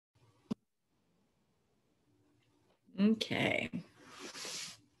Okay.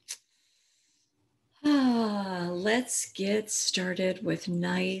 Let's get started with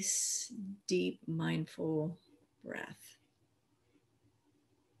nice, deep, mindful breath.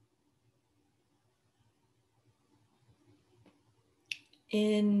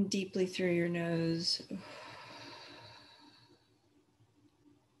 In deeply through your nose.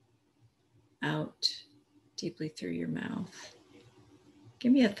 Out deeply through your mouth.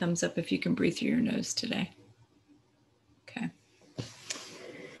 Give me a thumbs up if you can breathe through your nose today. Okay.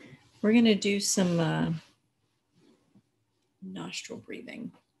 We're going to do some nostril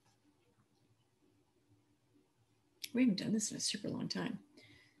breathing. We haven't done this in a super long time.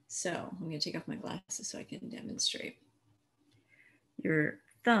 So I'm going to take off my glasses so I can demonstrate. Your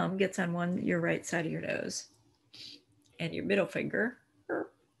thumb gets on your right side of your nose and your middle finger,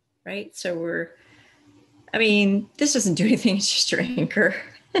 right? So this doesn't do anything, it's just your anchor.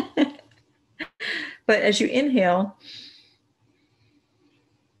 But as you inhale,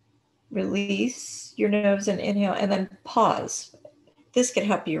 release your nose and inhale, and then pause. This can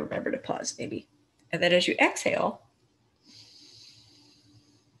help you remember to pause, maybe. And then as you exhale,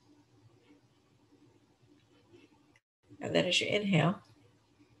 and then as you inhale,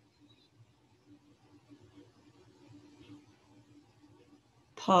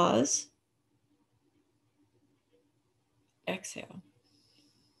 pause, exhale.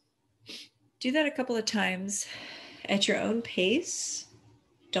 Do that a couple of times at your own pace.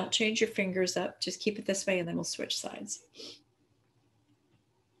 Don't change your fingers up. Just keep it this way, and then we'll switch sides.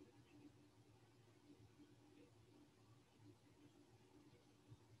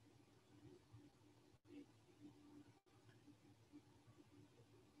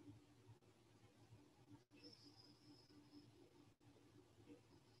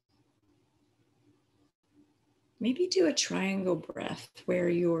 Maybe do a triangle breath where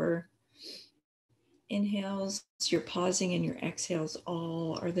your inhales, your pausing, and your exhales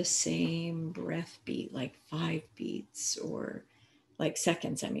all are the same breath beat, like 5 beats or like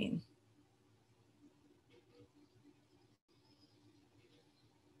seconds, I mean.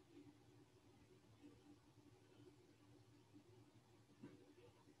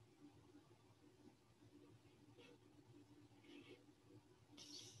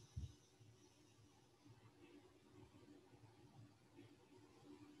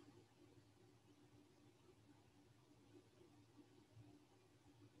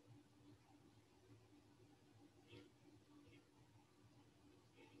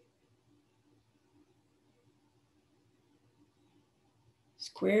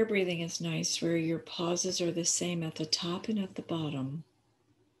 Square breathing is nice, where your pauses are the same at the top and at the bottom.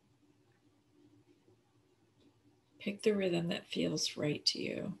 Pick the rhythm that feels right to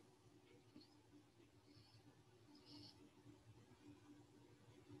you.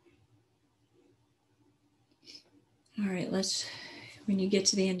 All right, when you get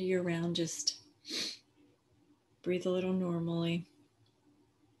to the end of your round, just breathe a little normally.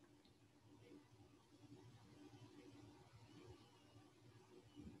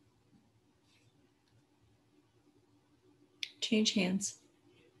 Change hands.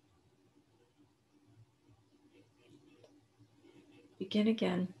 Begin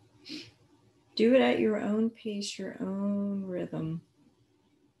again. Do it at your own pace, your own rhythm.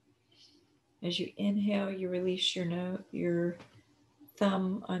 As you inhale, you release your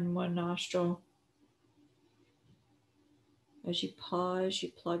thumb on one nostril. As you pause, you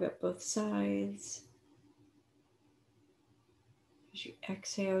plug up both sides. As you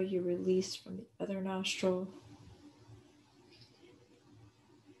exhale, you release from the other nostril.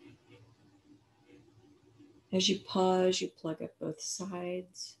 As you pause, you plug up both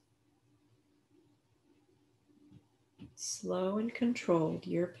sides. Slow and controlled,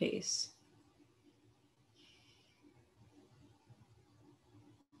 your pace.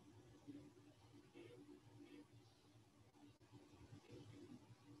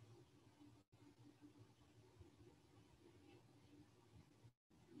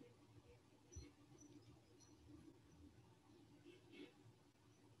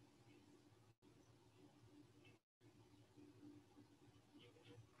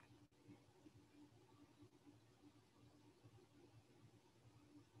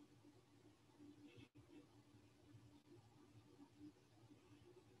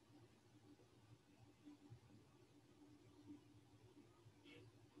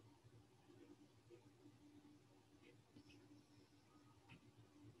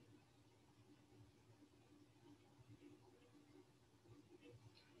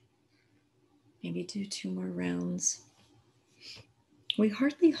 Maybe do 2 more rounds. We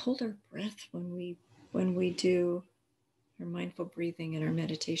hardly hold our breath when we do our mindful breathing and our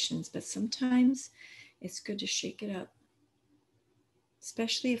meditations, but sometimes it's good to shake it up.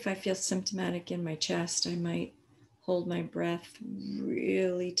 Especially if I feel symptomatic in my chest, I might hold my breath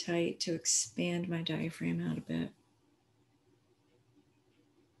really tight to expand my diaphragm out a bit.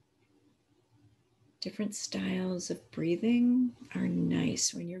 Different styles of breathing are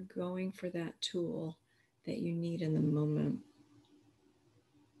nice when you're going for that tool that you need in the moment.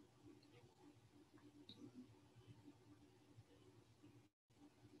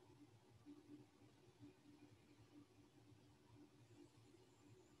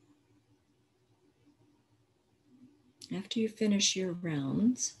 After you finish your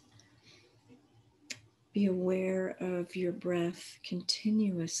rounds, be aware of your breath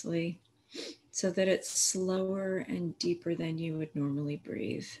continuously so that it's slower and deeper than you would normally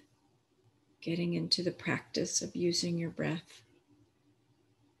breathe. Getting into the practice of using your breath.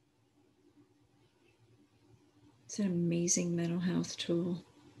 It's an amazing mental health tool.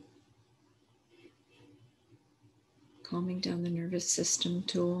 Calming down the nervous system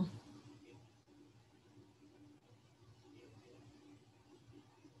tool.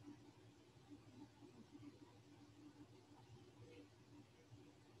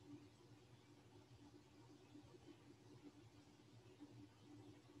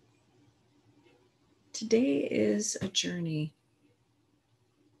 Today is a journey,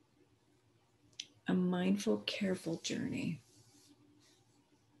 a mindful, careful journey.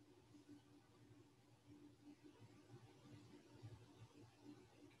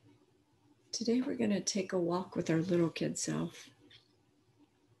 Today we're going to take a walk with our little kid self.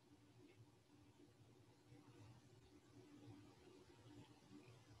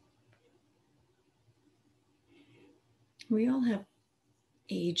 We all have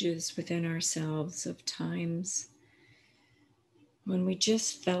ages within ourselves of times when we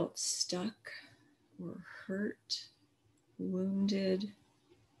just felt stuck or hurt, wounded.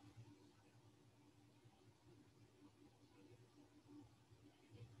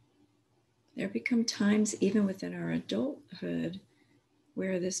 There become times even within our adulthood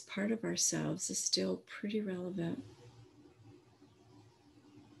where this part of ourselves is still pretty relevant.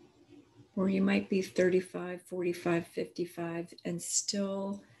 Or you might be 35, 45, 55 and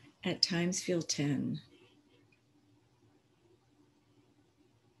still at times feel 10.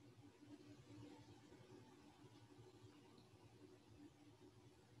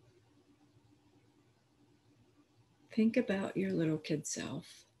 Think about your little kid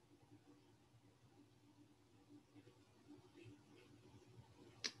self.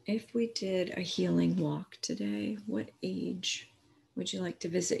 If we did a healing walk today, what age would you like to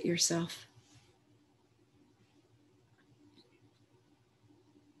visit yourself?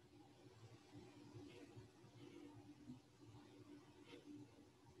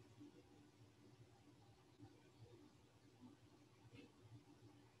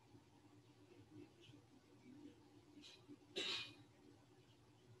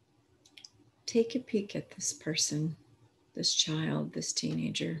 Take a peek at this person, this child, this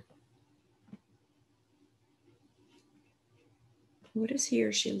teenager. What does he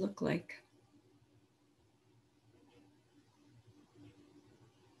or she look like?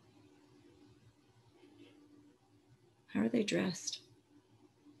 How are they dressed?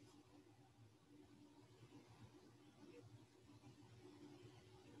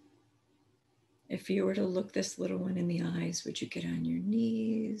 If you were to look this little one in the eyes, would you get on your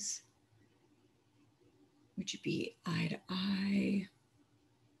knees? Would you be eye to eye?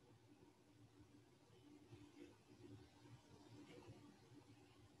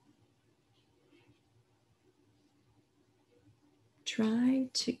 Try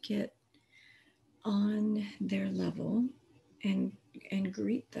to get on their level and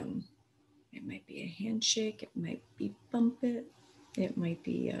greet them. It might be a handshake, it might be bump it might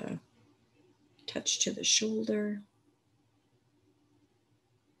be a touch to the shoulder.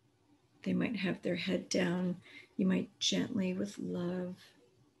 They might have their head down. You might gently, with love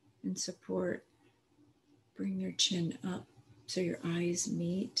and support, bring their chin up so your eyes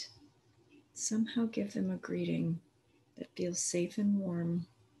meet. Somehow give them a greeting that feels safe and warm.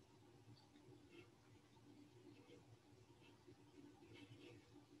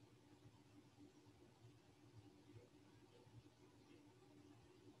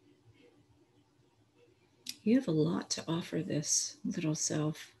 You have a lot to offer this little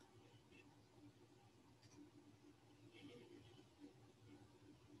self.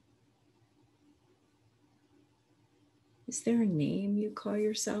 Is there a name you call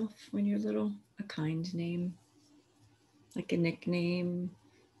yourself when you're little? A kind name? Like a nickname,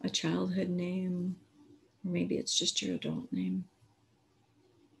 a childhood name, or maybe it's just your adult name.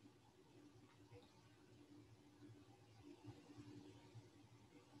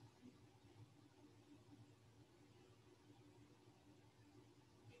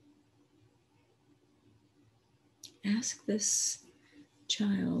 Ask this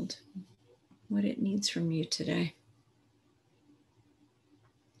child what it needs from you today.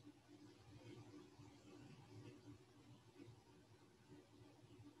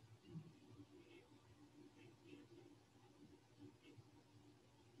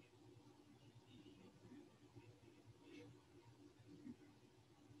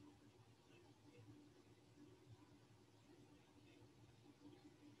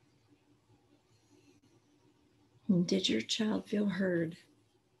 And did your child feel heard?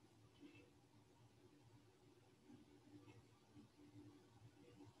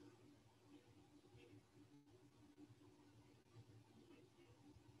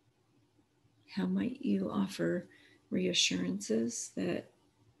 How might you offer reassurances that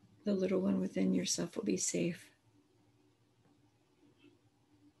the little one within yourself will be safe?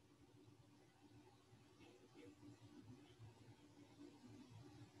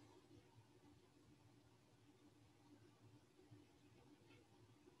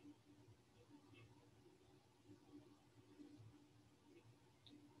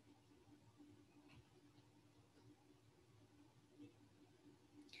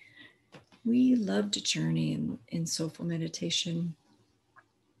 We love to journey in soulful meditation.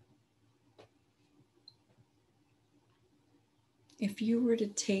 If you were to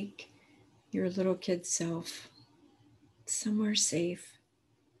take your little kid self somewhere safe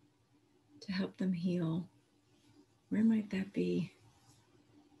to help them heal, where might that be?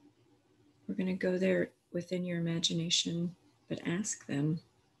 We're going to go there within your imagination, but ask them.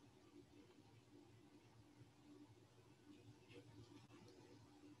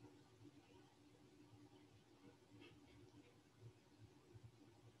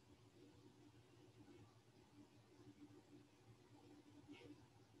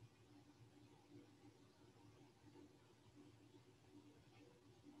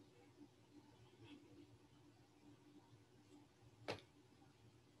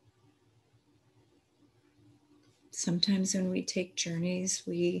 Sometimes when we take journeys,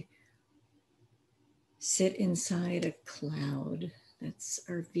 we sit inside a cloud. That's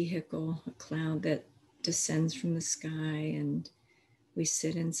our vehicle, a cloud that descends from the sky, and we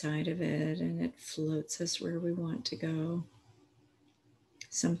sit inside of it and it floats us where we want to go.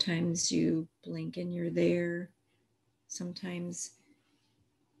 Sometimes you blink and you're there. Sometimes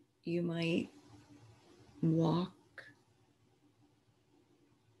you might walk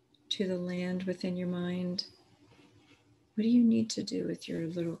to the land within your mind. What do you need to do with your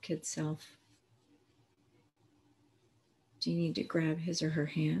little kid self? Do you need to grab his or her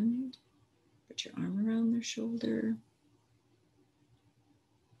hand? Put your arm around their shoulder?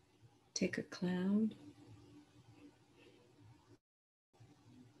 Take a cloud?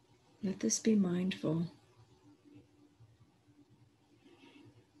 Let this be mindful.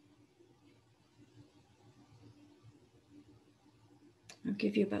 I'll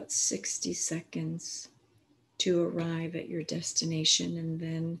give you about 60 seconds to arrive at your destination, and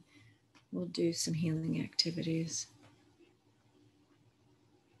then we'll do some healing activities.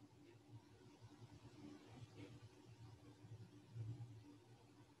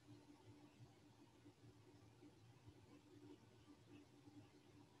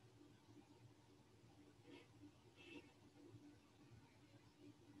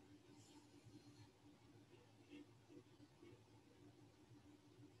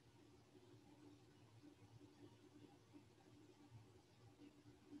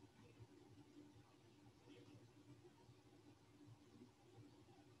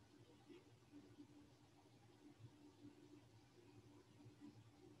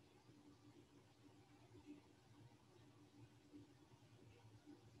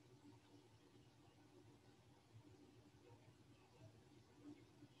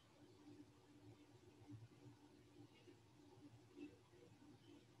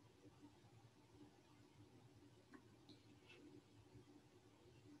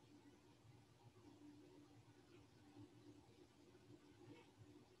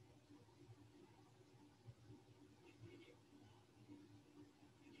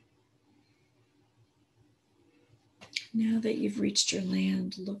 Now that you've reached your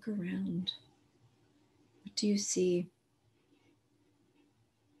land, look around. What do you see?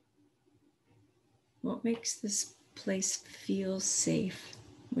 What makes this place feel safe?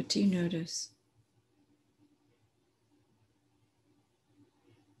 What do you notice?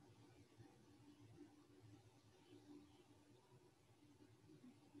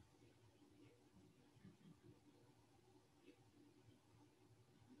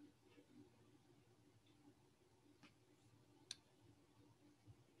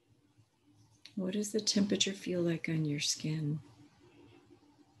 What does the temperature feel like on your skin?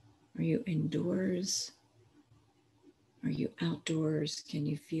 Are you indoors? Are you outdoors? Can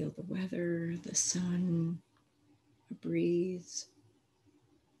you feel the weather, the sun, a breeze?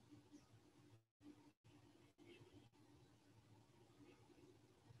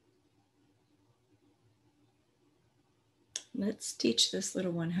 Let's teach this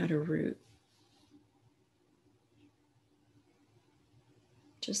little one how to root.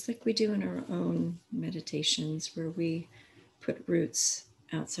 Just like we do in our own meditations where we put roots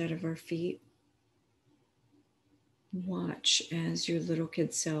outside of our feet. Watch as your little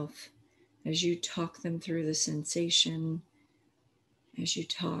kid self, as you talk them through the sensation, as you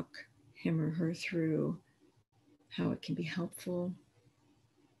talk him or her through how it can be helpful.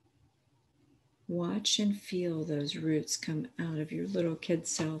 Watch and feel those roots come out of your little kid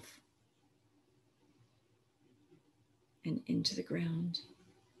self and into the ground.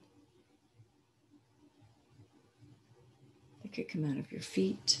 They could come out of your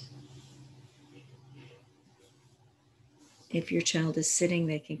feet. If your child is sitting,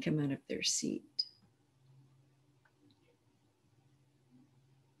 they can come out of their seat.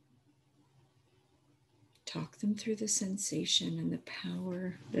 Talk them through the sensation and the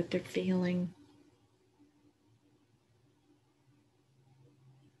power that they're feeling.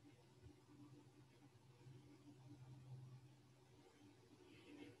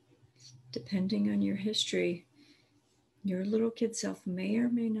 Depending on your history, your little kid self may or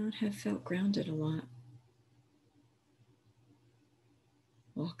may not have felt grounded a lot.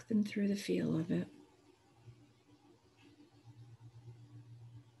 Walk them through the feel of it.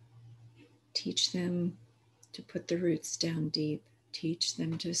 Teach them to put the roots down deep. Teach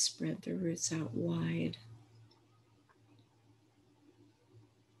them to spread the roots out wide.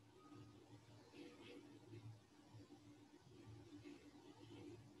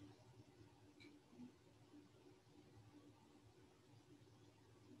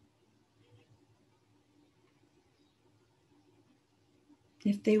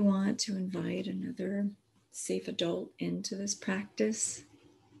 If they want to invite another safe adult into this practice,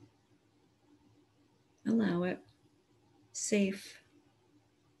 allow it. Safe.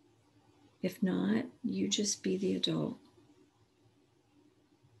 If not, you just be the adult.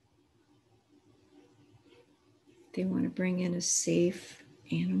 If they want to bring in a safe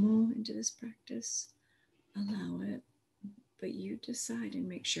animal into this practice, allow it, but you decide and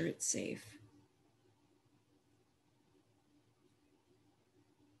make sure it's safe.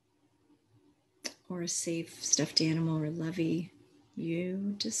 Or a safe stuffed animal or lovey,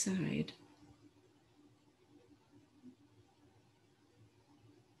 you decide.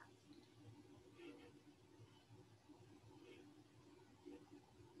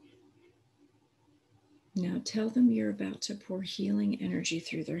 Now tell them you're about to pour healing energy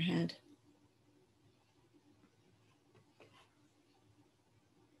through their head.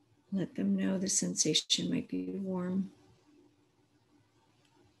 Let them know the sensation might be warm.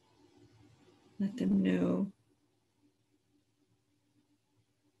 Let them know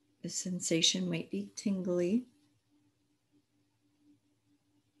the sensation might be tingly.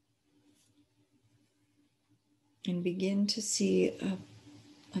 And begin to see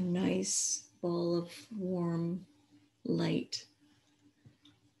a nice ball of warm light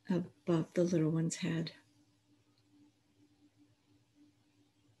above the little one's head.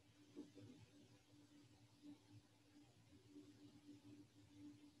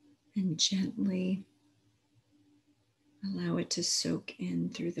 And gently allow it to soak in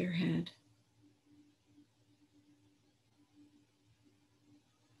through their head.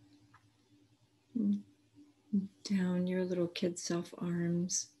 Down your little kid self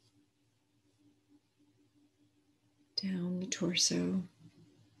arms, down the torso,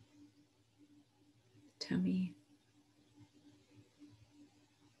 tummy,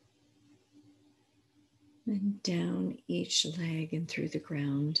 and down each leg and through the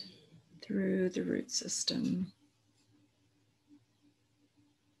ground, through the root system.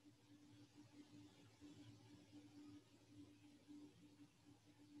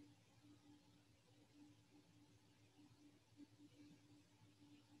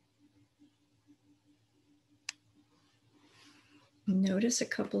 Notice a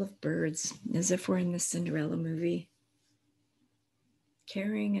couple of birds, as if we're in the Cinderella movie,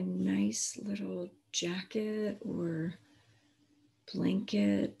 carrying a nice little jacket or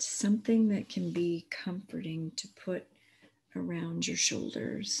blanket, something that can be comforting to put around your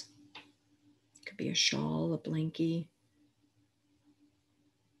shoulders. It could be a shawl, a blankie.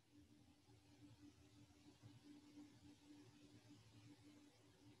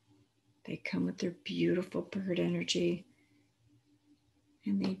 They come with their beautiful bird energy,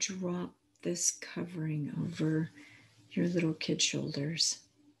 and they drop this covering over your little kid shoulders.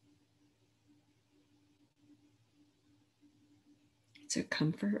 It's a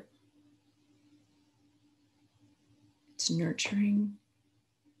comfort. It's nurturing.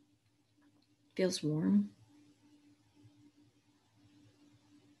 Feels warm.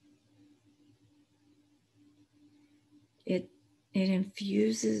 It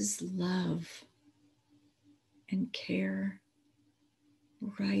infuses love and care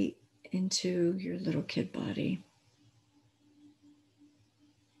right into your little kid body.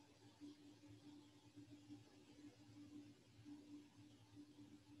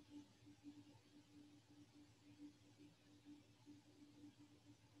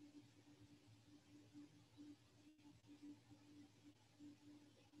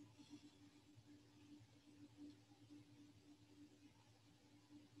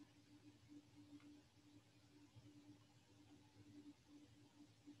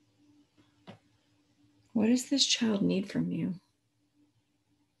 What does this child need from you?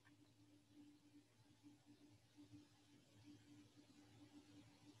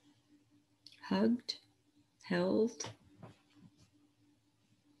 Hugged? Held?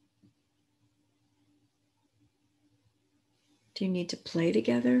 Do you need to play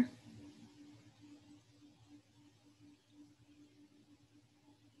together?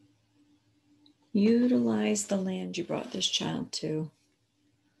 Utilize the land you brought this child to.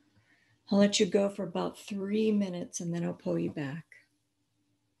 I'll let you go for about 3 minutes and then I'll pull you back.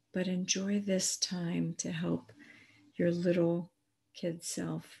 But enjoy this time to help your little kid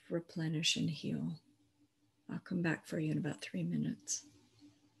self replenish and heal. I'll come back for you in about 3 minutes.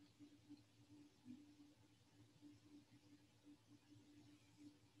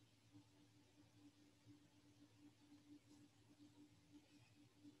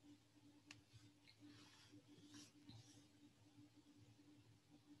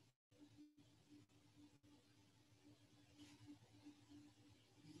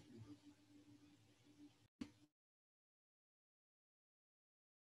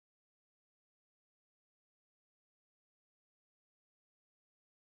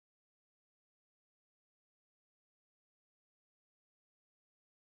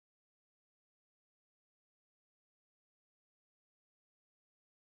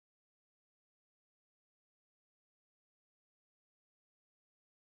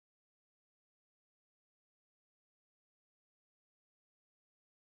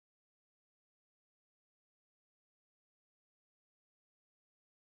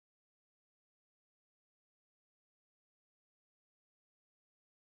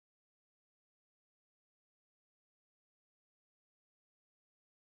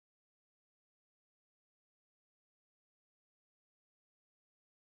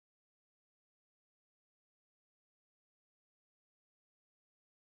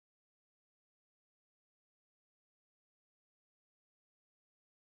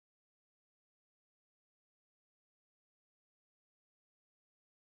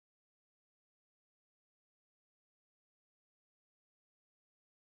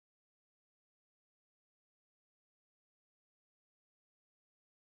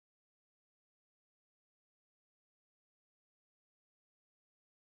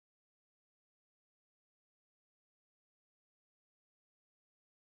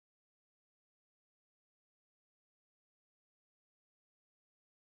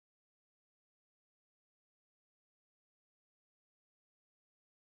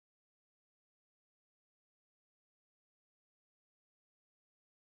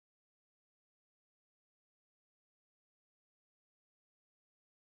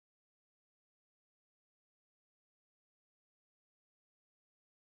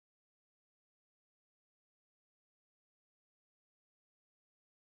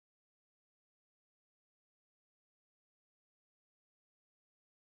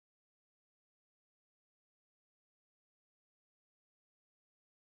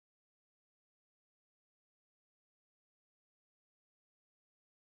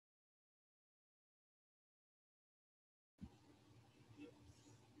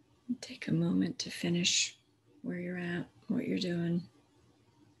 Take a moment to finish where you're at, what you're doing.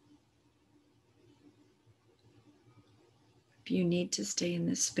 If you need to stay in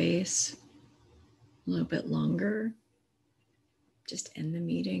this space a little bit longer, just end the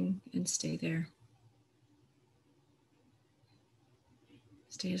meeting and stay there.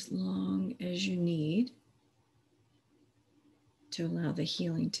 Stay as long as you need to allow the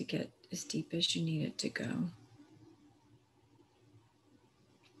healing to get as deep as you need it to go.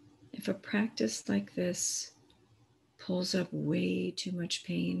 If a practice like this pulls up way too much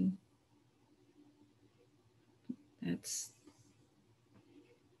pain, that's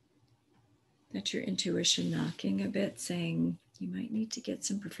your intuition knocking a bit, saying you might need to get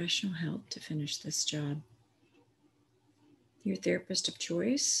some professional help to finish this job. your therapist of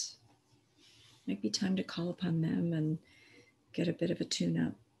choice. Might be time to call upon them and get a bit of a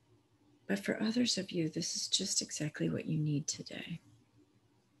tune-up. But for others of you, this is just exactly what you need today.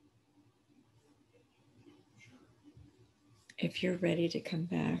 If you're ready to come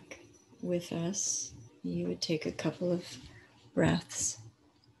back with us, you would take a couple of breaths.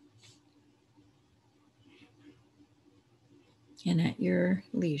 And at your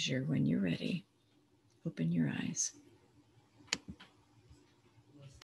leisure, when you're ready, open your eyes.